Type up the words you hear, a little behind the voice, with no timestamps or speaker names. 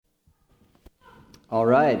All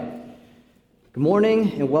right. Good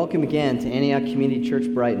morning and welcome again to Antioch Community Church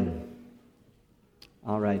Brighton.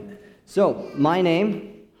 All right. So,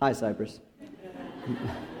 hi Cypress.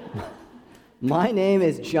 My name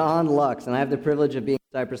is John Lux, and I have the privilege of being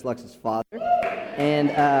Cypress Lux's father.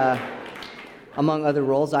 And among other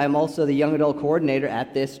roles, I am also the young adult coordinator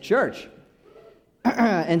at this church.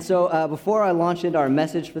 And so before I launch into our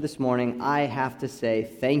message for this morning, I have to say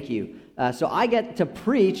thank you. So I get to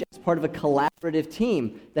preach as part of a collaborative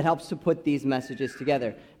team that helps to put these messages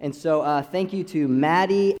together. And so thank you to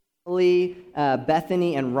Maddie, Emily,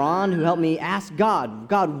 Bethany, and Ron, who helped me ask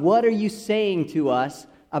God, what are you saying to us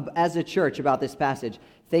as a church about this passage?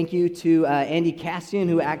 Thank you to Andy Cassian,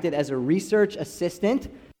 who acted as a research assistant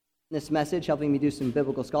in this message, helping me do some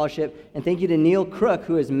biblical scholarship. And thank you to Neil Crook,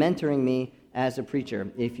 who is mentoring me as a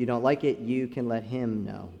preacher. If you don't like it, you can let him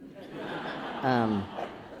know.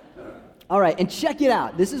 All right, and check it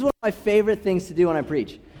out. This is one of my favorite things to do when I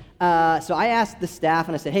preach. So I asked the staff,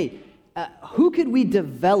 and I said, hey, who could we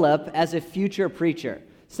develop as a future preacher?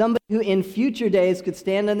 Somebody who in future days could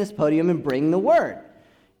stand on this podium and bring the word.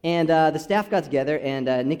 And the staff got together, and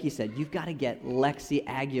Nikki said, you've got to get Lexi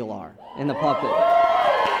Aguilar in the pulpit.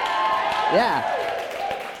 Yeah.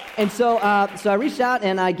 And so I reached out,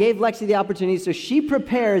 and I gave Lexi the opportunity, so she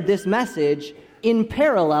prepared this message in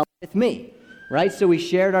parallel with me. Right, so we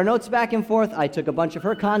shared our notes back and forth. I took a bunch of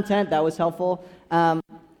her content. That was helpful. And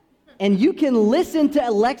you can listen to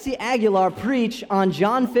Lexi Aguilar preach on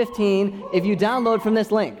John 15 if you download from this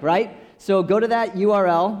link, right? So go to that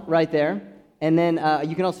URL right there. And then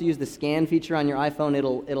you can also use the scan feature on your iPhone.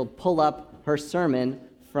 It'll pull up her sermon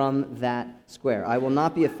from that square. I will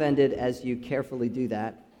not be offended as you carefully do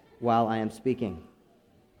that while I am speaking.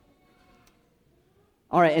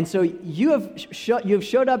 All right, and so you have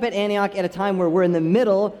showed up at Antioch at a time where we're in the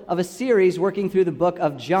middle of a series working through the book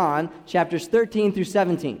of John, chapters 13 through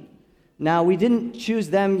 17. Now, we didn't choose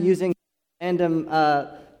them using a random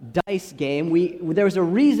dice game. There was a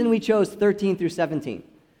reason we chose 13 through 17.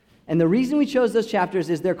 And the reason we chose those chapters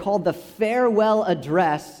is they're called the farewell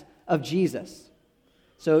address of Jesus.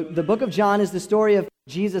 So the book of John is the story of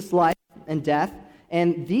Jesus' life and death,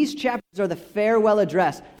 and these chapters are the farewell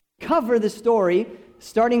address. Cover the story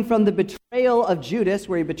starting from the betrayal of Judas,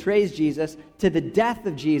 where he betrays Jesus, to the death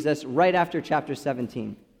of Jesus right after chapter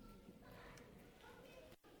 17.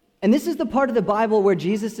 And this is the part of the Bible where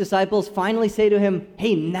Jesus' disciples finally say to him,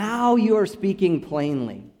 hey, now you are speaking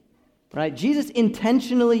plainly. Right? Jesus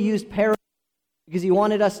intentionally used parables because he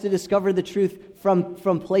wanted us to discover the truth from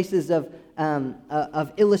places of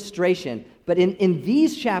illustration. But in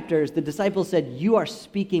these chapters, the disciples said, you are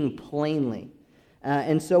speaking plainly.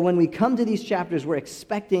 And so when we come to these chapters, we're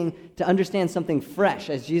expecting to understand something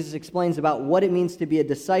fresh as Jesus explains about what it means to be a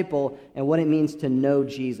disciple and what it means to know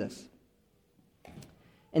Jesus.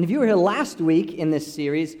 And if you were here last week in this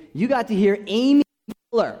series, you got to hear Amy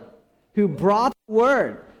Miller, who brought the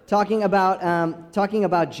word, talking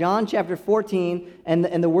about John chapter 14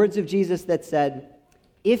 and the words of Jesus that said,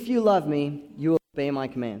 if you love me, you will obey my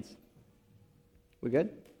commands. We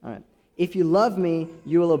good? All right. If you love me,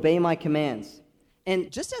 you will obey my commands.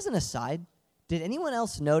 And just as an aside, did anyone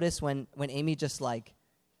else notice when Amy just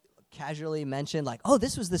casually mentioned oh,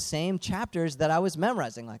 this was the same chapters that I was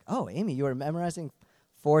memorizing? Oh, Amy, you were memorizing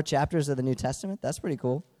 4 chapters of the New Testament? That's pretty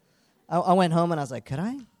cool. I went home and I was like, could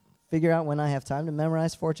I figure out when I have time to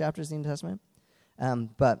memorize 4 chapters of the New Testament?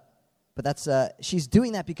 But that's she's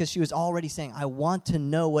doing that because she was already saying, I want to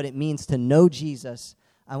know what it means to know Jesus.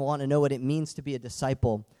 I want to know what it means to be a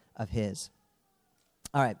disciple of his.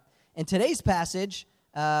 All right. In today's passage,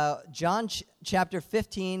 John chapter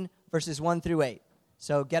 15, verses 1 through 8.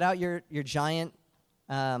 So get out your giant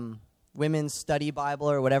women's study Bible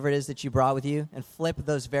or whatever it is that you brought with you and flip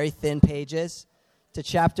those very thin pages to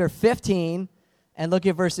chapter 15 and look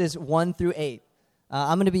at verses 1 through 8.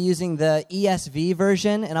 I'm going to be using the ESV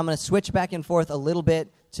version, and I'm going to switch back and forth a little bit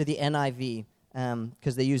to the NIV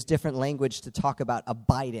because they use different language to talk about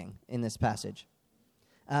abiding in this passage.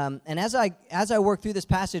 And as I work through this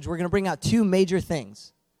passage, we're going to bring out 2 major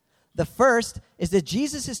things. The first is that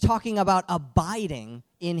Jesus is talking about abiding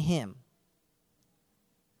in him.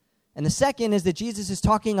 And the second is that Jesus is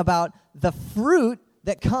talking about the fruit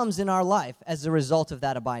that comes in our life as a result of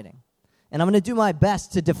that abiding. And I'm going to do my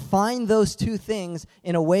best to define those 2 things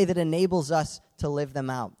in a way that enables us to live them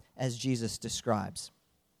out as Jesus describes.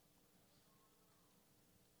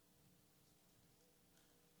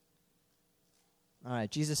 All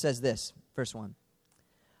right, Jesus says this, verse 1.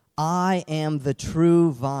 I am the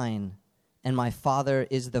true vine, and my Father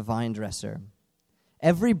is the vine dresser.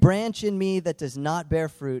 Every branch in me that does not bear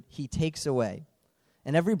fruit, he takes away.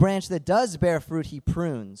 And every branch that does bear fruit, he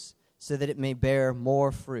prunes, so that it may bear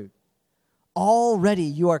more fruit. Already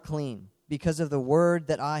you are clean, because of the word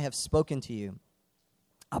that I have spoken to you.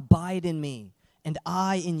 Abide in me, and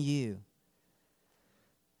I in you.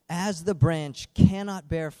 As the branch cannot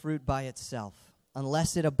bear fruit by itself,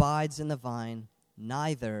 unless it abides in the vine,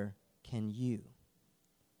 neither can you,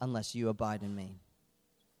 unless you abide in me.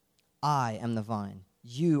 I am the vine,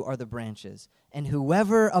 you are the branches, and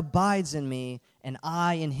whoever abides in me, and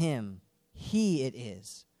I in him, he it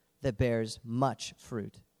is that bears much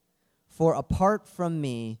fruit. For apart from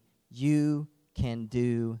me, you can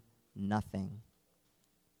do nothing.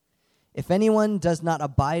 If anyone does not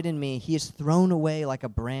abide in me, he is thrown away like a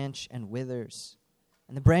branch and withers.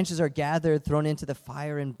 And the branches are gathered, thrown into the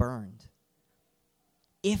fire, and burned.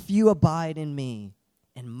 If you abide in me,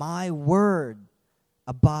 and my word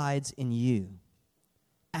abides in you,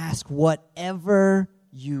 ask whatever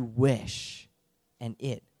you wish, and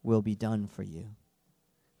it will be done for you.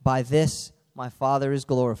 By this my Father is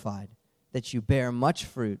glorified, that you bear much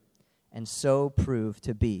fruit, and so prove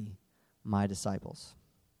to be my disciples.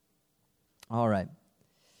 All right.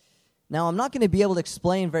 Now, I'm not going to be able to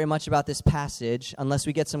explain very much about this passage unless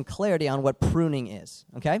we get some clarity on what pruning is,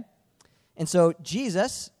 okay? And so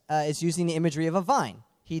Jesus is using the imagery of a vine.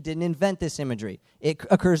 He didn't invent this imagery. It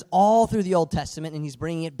occurs all through the Old Testament, and he's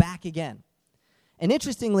bringing it back again. And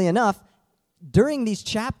interestingly enough, during these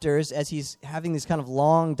chapters, as he's having these kind of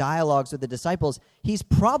long dialogues with the disciples, he's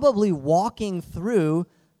probably walking through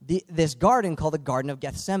this garden called the Garden of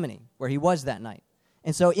Gethsemane, where he was that night.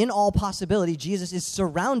 And so in all possibility, Jesus is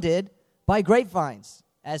surrounded by grapevines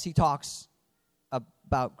as he talks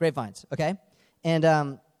about grapevines, okay? And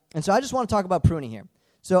so I just want to talk about pruning here.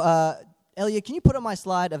 So, Elliot, can you put on my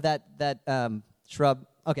slide of that shrub?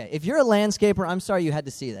 Okay, if you're a landscaper, I'm sorry you had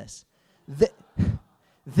to see this.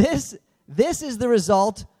 This is the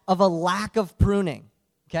result of a lack of pruning,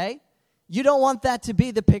 okay? You don't want that to be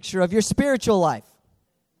the picture of your spiritual life,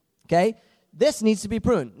 okay? This needs to be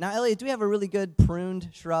pruned. Now, Elliot, do we have a really good pruned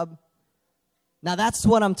shrub? Now, that's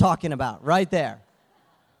what I'm talking about right there,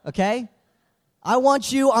 okay? I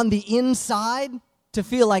want you on the inside to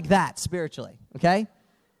feel like that spiritually, okay?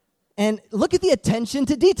 And look at the attention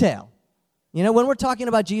to detail. You know, when we're talking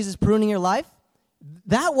about Jesus pruning your life,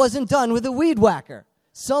 that wasn't done with a weed whacker.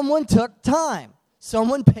 Someone took time.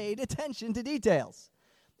 Someone paid attention to details.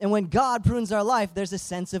 And when God prunes our life, there's a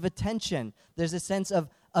sense of attention. There's a sense of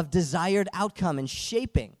desired outcome and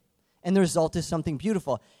shaping. And the result is something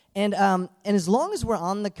beautiful. And as long as we're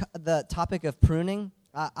on the topic of pruning,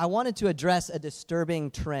 I wanted to address a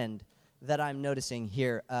disturbing trend that I'm noticing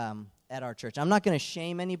here at our church. I'm not going to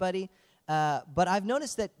shame anybody, but I've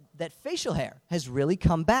noticed that facial hair has really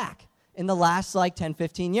come back in the last 10,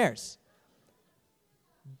 15 years.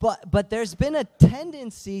 But there's been a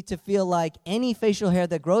tendency to feel like any facial hair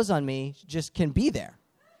that grows on me just can be there.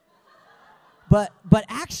 But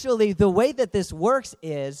actually, the way that this works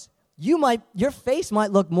is your face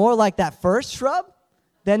might look more like that first shrub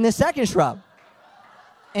than the second shrub.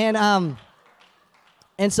 And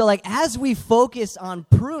so as we focus on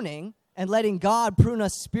pruning and letting God prune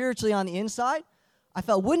us spiritually on the inside, I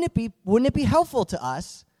felt wouldn't it be helpful to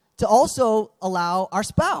us to also allow our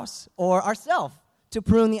spouse or ourselves to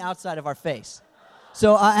prune the outside of our face?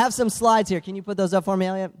 So I have some slides here. Can you put those up for me,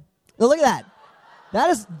 Elliot? Oh, look at that.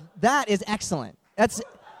 That is excellent.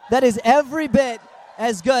 That is every bit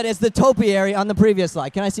as good as the topiary on the previous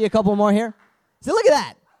slide. Can I see a couple more here? So look at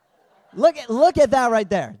that. Look at that right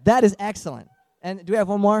there. That is excellent. And do we have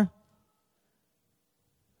one more?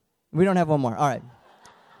 We don't have one more. All right.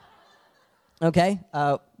 Okay.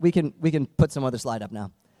 We can put some other slide up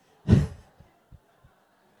now.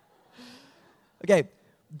 Okay.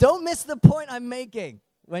 Don't miss the point I'm making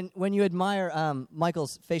when you admire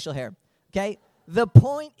Michael's facial hair. Okay. The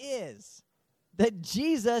point is that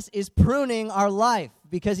Jesus is pruning our life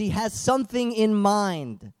because he has something in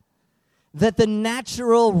mind. That the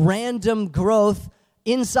natural random growth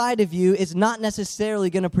inside of you is not necessarily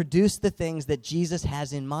going to produce the things that Jesus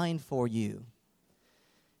has in mind for you.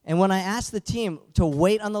 And when I asked the team to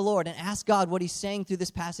wait on the Lord and ask God what he's saying through this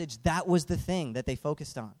passage, that was the thing that they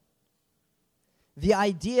focused on. The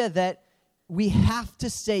idea that we have to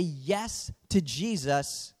say yes to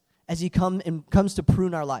Jesus as he comes to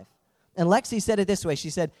prune our life. And Lexi said it this way. She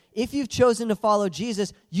said, if you've chosen to follow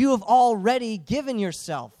Jesus, you have already given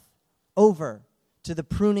yourself over to the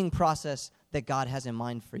pruning process that God has in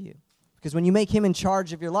mind for you. Because when you make him in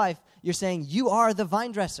charge of your life, you're saying, you are the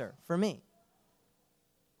vine dresser for me.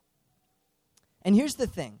 And here's the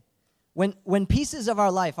thing. When pieces of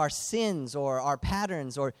our life, our sins or our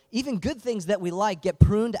patterns or even good things that we like get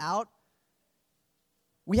pruned out,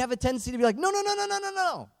 we have a tendency to be like,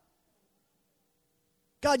 no.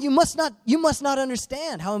 God, you must not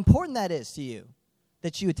understand how important that is to you,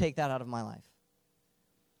 that you would take that out of my life.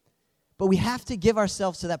 But we have to give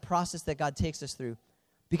ourselves to that process that God takes us through.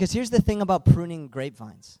 Because here's the thing about pruning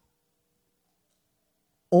grapevines.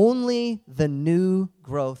 Only the new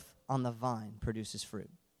growth on the vine produces fruit.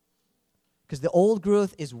 Because the old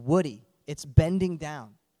growth is woody. It's bending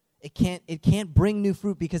down. It can't bring new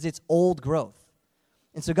fruit because it's old growth.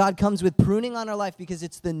 And so God comes with pruning on our life because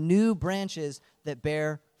it's the new branches that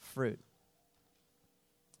bear fruit.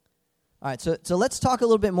 All right, so let's talk a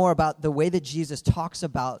little bit more about the way that Jesus talks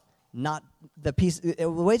about the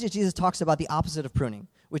way that Jesus talks about the opposite of pruning,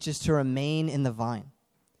 which is to remain in the vine.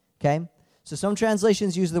 Okay? So some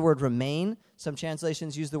translations use the word remain, some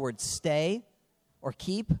translations use the word stay or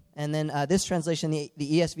keep, and then this translation, the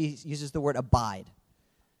ESV, uses the word abide.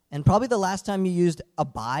 And probably the last time you used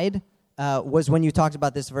abide was when you talked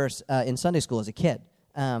about this verse in Sunday school as a kid.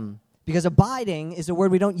 Because abiding is a word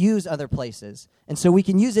we don't use other places. And so we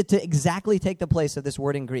can use it to exactly take the place of this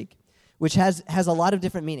word in Greek, which has a lot of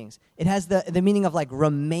different meanings. It has the meaning of like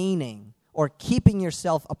remaining or keeping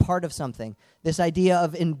yourself a part of something. This idea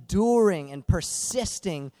of enduring and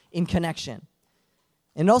persisting in connection.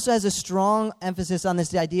 And it also has a strong emphasis on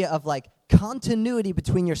this idea of like continuity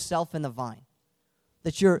between yourself and the vine.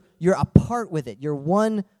 That you're apart with it. You're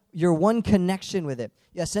one connection with it.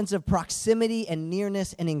 A sense of proximity and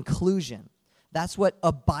nearness and inclusion. That's what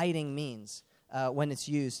abiding means when it's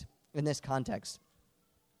used in this context.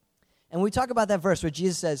 And we talk about that verse where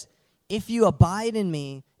Jesus says, if you abide in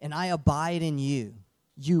me and I abide in you,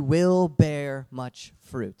 you will bear much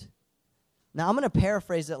fruit. Now I'm going to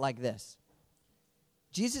paraphrase it like this.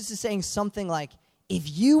 Jesus is saying something like, if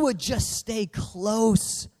you would just stay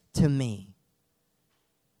close to me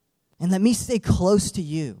and let me stay close to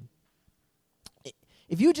you,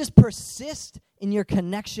 if you just persist in your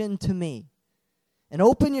connection to me and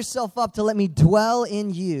open yourself up to let me dwell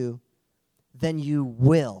in you, then you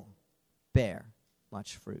will bear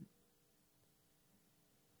much fruit.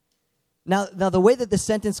 Now, the way that the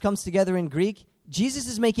sentence comes together in Greek, Jesus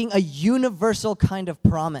is making a universal kind of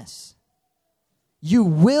promise. You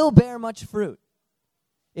will bear much fruit.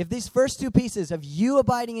 If these first two pieces of you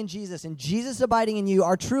abiding in Jesus and Jesus abiding in you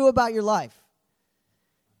are true about your life,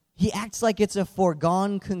 he acts like it's a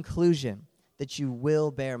foregone conclusion that you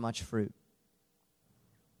will bear much fruit.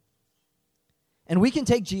 And we can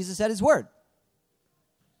take Jesus at his word.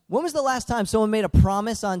 When was the last time someone made a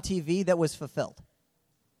promise on TV that was fulfilled?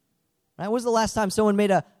 Right? When was the last time someone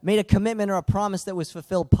made a commitment or a promise that was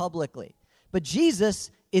fulfilled publicly? But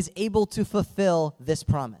Jesus is able to fulfill this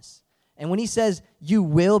promise. And when he says, you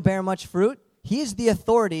will bear much fruit, he is the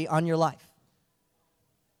authority on your life.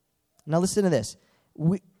 Now listen to this.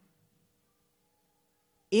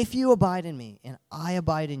 If you abide in me and I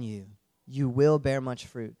abide in you, you will bear much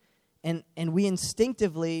fruit. And we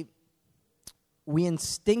instinctively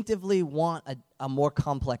want a more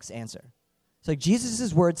complex answer. It's like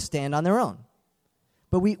Jesus' words stand on their own.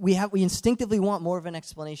 But we instinctively want more of an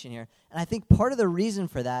explanation here. And I think part of the reason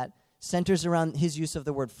for that centers around his use of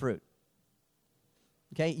the word fruit.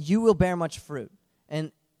 Okay? You will bear much fruit.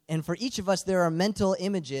 And for each of us, there are mental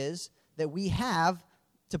images that we have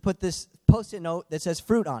to put this Post-it note that says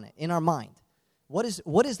fruit on it in our mind. What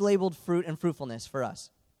is labeled fruit and fruitfulness for us?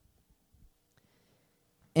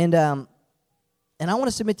 And I want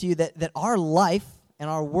to submit to you that our life and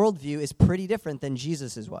our worldview is pretty different than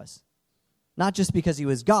Jesus's was. Not just because he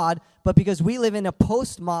was God, but because we live in a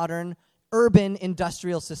postmodern, urban,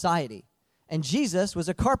 industrial society. And Jesus was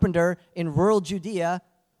a carpenter in rural Judea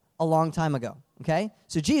a long time ago, okay?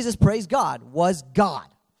 So Jesus, praise God, was God.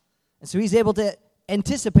 And so he's able to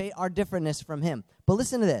anticipate our differentness from him. But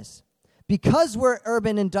listen to this. Because we're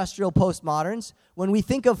urban, industrial, postmoderns, when we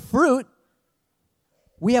think of fruit,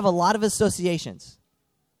 we have a lot of associations.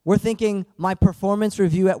 We're thinking, my performance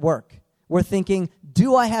review at work. We're thinking,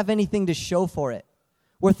 do I have anything to show for it?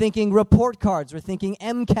 We're thinking report cards. We're thinking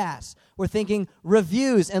MCAS. We're thinking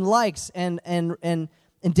reviews and likes and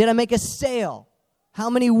did I make a sale? How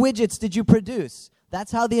many widgets did you produce?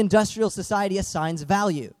 That's how the industrial society assigns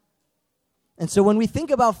value. And so when we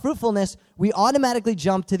think about fruitfulness, we automatically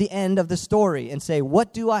jump to the end of the story and say,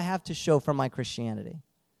 what do I have to show for my Christianity?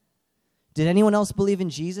 Did anyone else believe in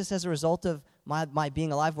Jesus as a result of my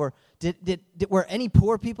being alive? Were any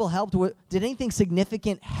poor people helped? Did anything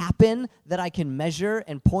significant happen that I can measure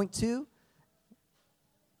and point to?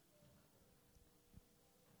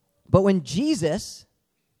 But when Jesus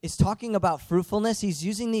is talking about fruitfulness, he's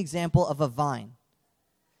using the example of a vine.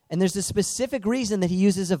 And there's a specific reason that he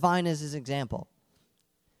uses a vine as his example.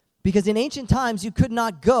 Because in ancient times, you could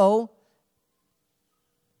not go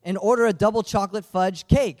and order a double chocolate fudge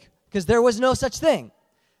cake because there was no such thing.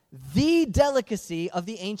 The delicacy of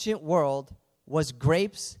the ancient world was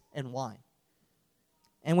grapes and wine.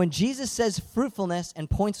 And when Jesus says fruitfulness and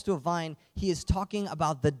points to a vine, he is talking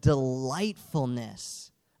about the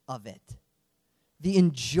delightfulness of it, the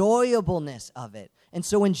enjoyableness of it. And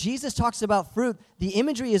so when Jesus talks about fruit, the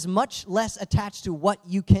imagery is much less attached to what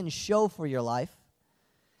you can show for your life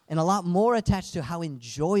and a lot more attached to how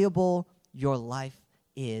enjoyable your life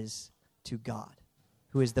is to God,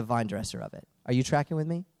 who is the vine dresser of it. Are you tracking with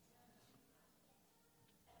me?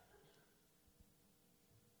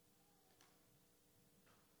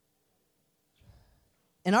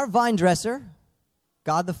 And our vine dresser,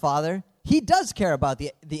 God the Father, he does care about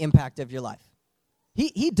the impact of your life.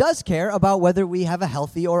 He does care about whether we have a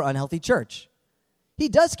healthy or unhealthy church. He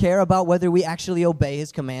does care about whether we actually obey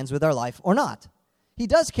his commands with our life or not. He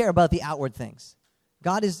does care about the outward things.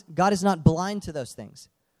 God is not blind to those things.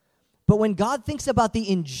 But when God thinks about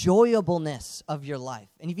the enjoyableness of your life,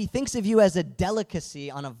 and if he thinks of you as a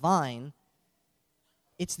delicacy on a vine,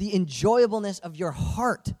 it's the enjoyableness of your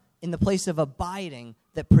heart in the place of abiding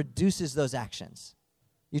that produces those actions.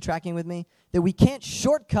 You tracking with me? That we can't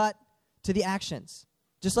shortcut to the actions.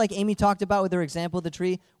 Just like Amy talked about with her example of the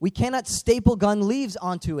tree, we cannot staple gun leaves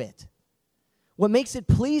onto it. What makes it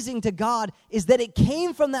pleasing to God is that it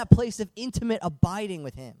came from that place of intimate abiding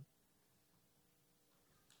with him.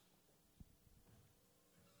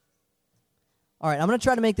 All right, I'm going to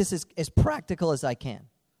try to make this as practical as I can,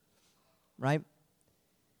 right?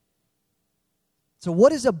 So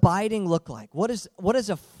what does abiding look like? What does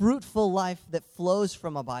a fruitful life that flows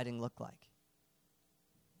from abiding look like?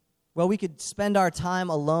 Well, we could spend our time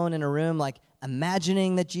alone in a room, like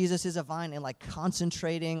imagining that Jesus is a vine and like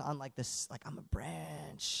concentrating on like this, like I'm a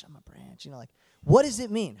branch, you know, like what does it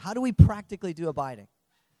mean? How do we practically do abiding?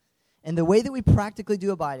 And the way that we practically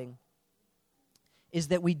do abiding is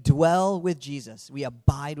that we dwell with Jesus, we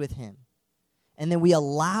abide with him, and then we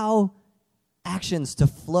allow actions to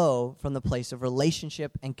flow from the place of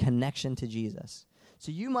relationship and connection to Jesus.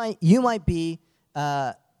 So you might be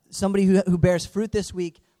somebody who bears fruit this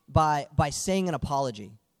week by saying an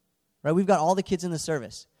apology, right? We've got all the kids in the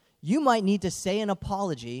service. You might need to say an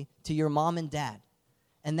apology to your mom and dad,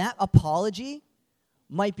 and that apology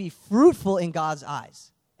might be fruitful in God's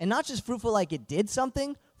eyes, and not just fruitful like it did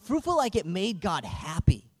something, fruitful like it made God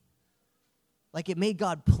happy, like it made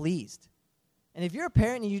God pleased. And if you're a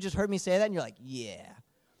parent and you just heard me say that and you're like, yeah,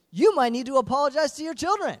 you might need to apologize to your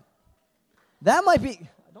children. That might be,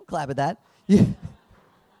 don't clap at that.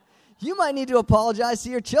 You might need to apologize to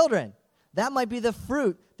your children. That might be the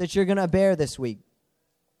fruit that you're going to bear this week.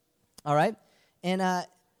 All right? And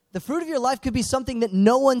the fruit of your life could be something that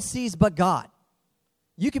no one sees but God.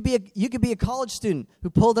 You could be a college student who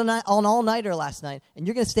pulled an all-nighter last night, and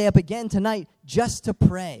you're going to stay up again tonight just to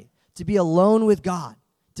pray, to be alone with God,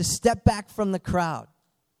 to step back from the crowd.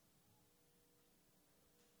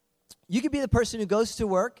 You could be the person who goes to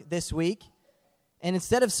work this week, and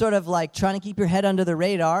instead of sort of like trying to keep your head under the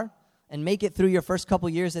radar and make it through your first couple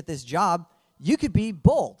years at this job, you could be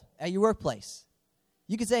bold at your workplace.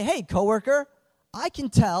 You could say, hey, coworker, I can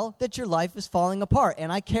tell that your life is falling apart,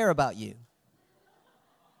 and I care about you.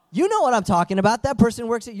 You know what I'm talking about. That person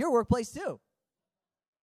works at your workplace too.